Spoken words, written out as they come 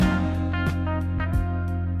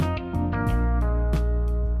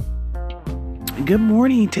Good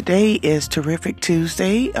morning. Today is Terrific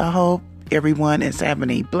Tuesday. I hope everyone is having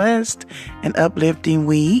a blessed and uplifting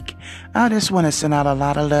week. I just want to send out a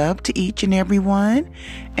lot of love to each and every one,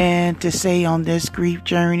 and to say on this grief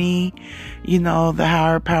journey, the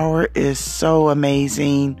higher power is so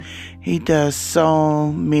amazing. He does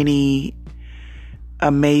so many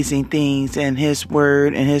amazing things, and his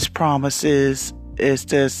word and his promises is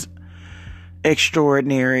just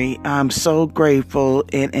extraordinary. I'm so grateful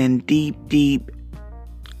and in deep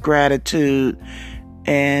gratitude,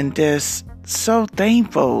 and just so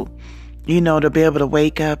thankful, to be able to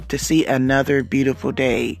wake up to see another beautiful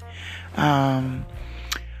day.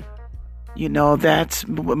 That's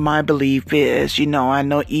what my belief is. I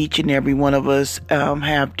know each and every one of us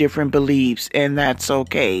have different beliefs, and that's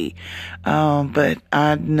okay. But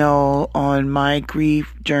I know on my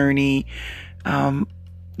grief journey,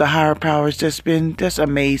 the higher power has just been just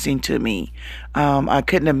amazing to me. I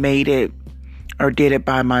couldn't have made it or did it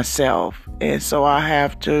by myself. And so I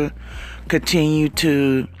have to continue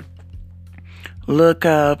to look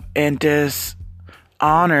up and just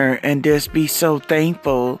honor and just be so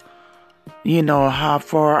thankful, how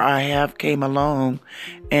far I have came along.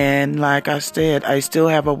 And like I said, I still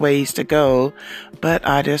have a ways to go, but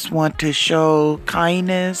I just want to show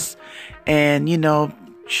kindness and,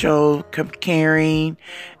 show caring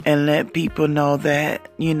and let people know that,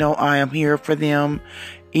 I am here for them,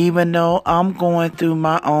 even though I'm going through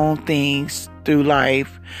my own things through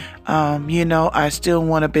life. I still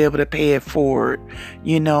want to be able to pay it forward.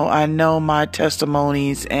 I know my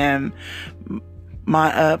testimonies and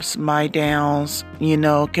my ups, my downs,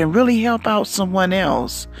 can really help out someone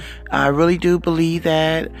else. I really do believe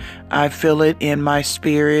that. I feel it in my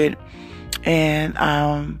spirit, and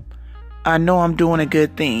I know I'm doing a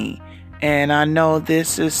good thing, and I know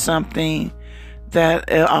this is something that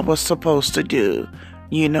I was supposed to do,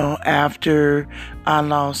 after I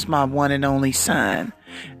lost my one and only son.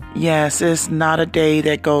 Yes, it's not a day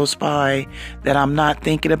that goes by that I'm not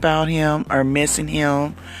thinking about him or missing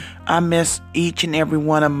him. I miss each and every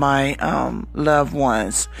one of my loved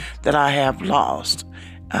ones that I have lost.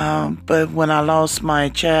 But when I lost my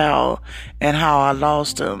child and how I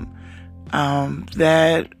lost him,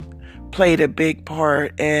 that played a big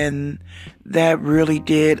part, and that really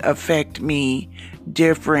did affect me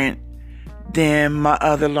different than my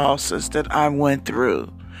other losses that I went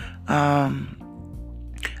through. I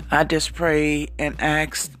just pray and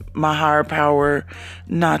ask my higher power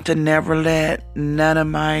not to never let none of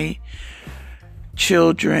my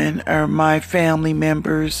children or my family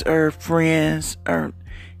members or friends or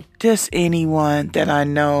just anyone that I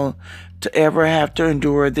know to ever have to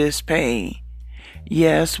endure this pain.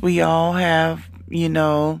 Yes, we all have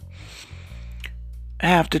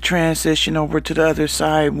to transition over to the other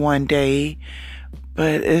side one day,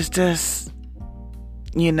 but it's just,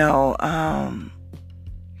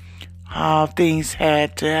 how things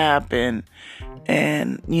had to happen,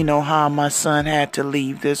 and, how my son had to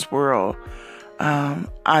leave this world. I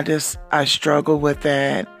struggle with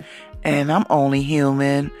that, and I'm only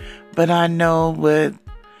human, but I know with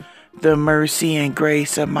the mercy and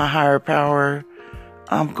grace of my higher power,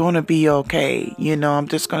 I'm going to be okay. I'm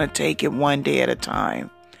just going to take it one day at a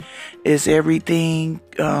time. Is everything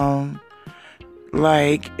it's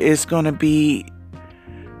going to be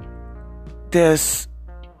this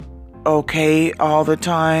okay all the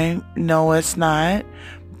time? No, it's not.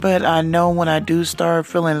 But I know when I do start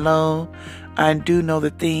feeling low, I do know the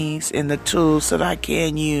things and the tools that I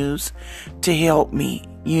can use to help me,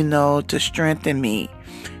 to strengthen me,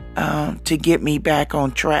 to get me back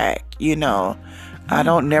on track, I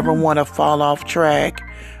don't never want to fall off track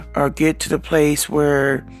or get to the place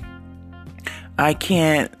where I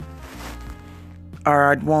can't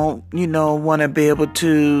or I won't, want to be able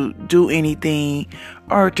to do anything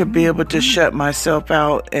or to be able to shut myself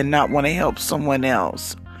out and not want to help someone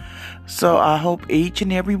else. So I hope each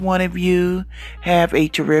and every one of you have a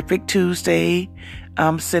terrific Tuesday.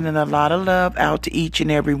 I'm sending a lot of love out to each and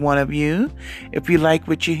every one of you. If you like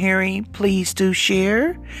what you're hearing, please do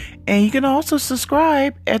share. And you can also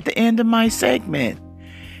subscribe at the end of my segment.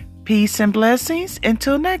 Peace and blessings.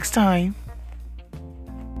 Until next time.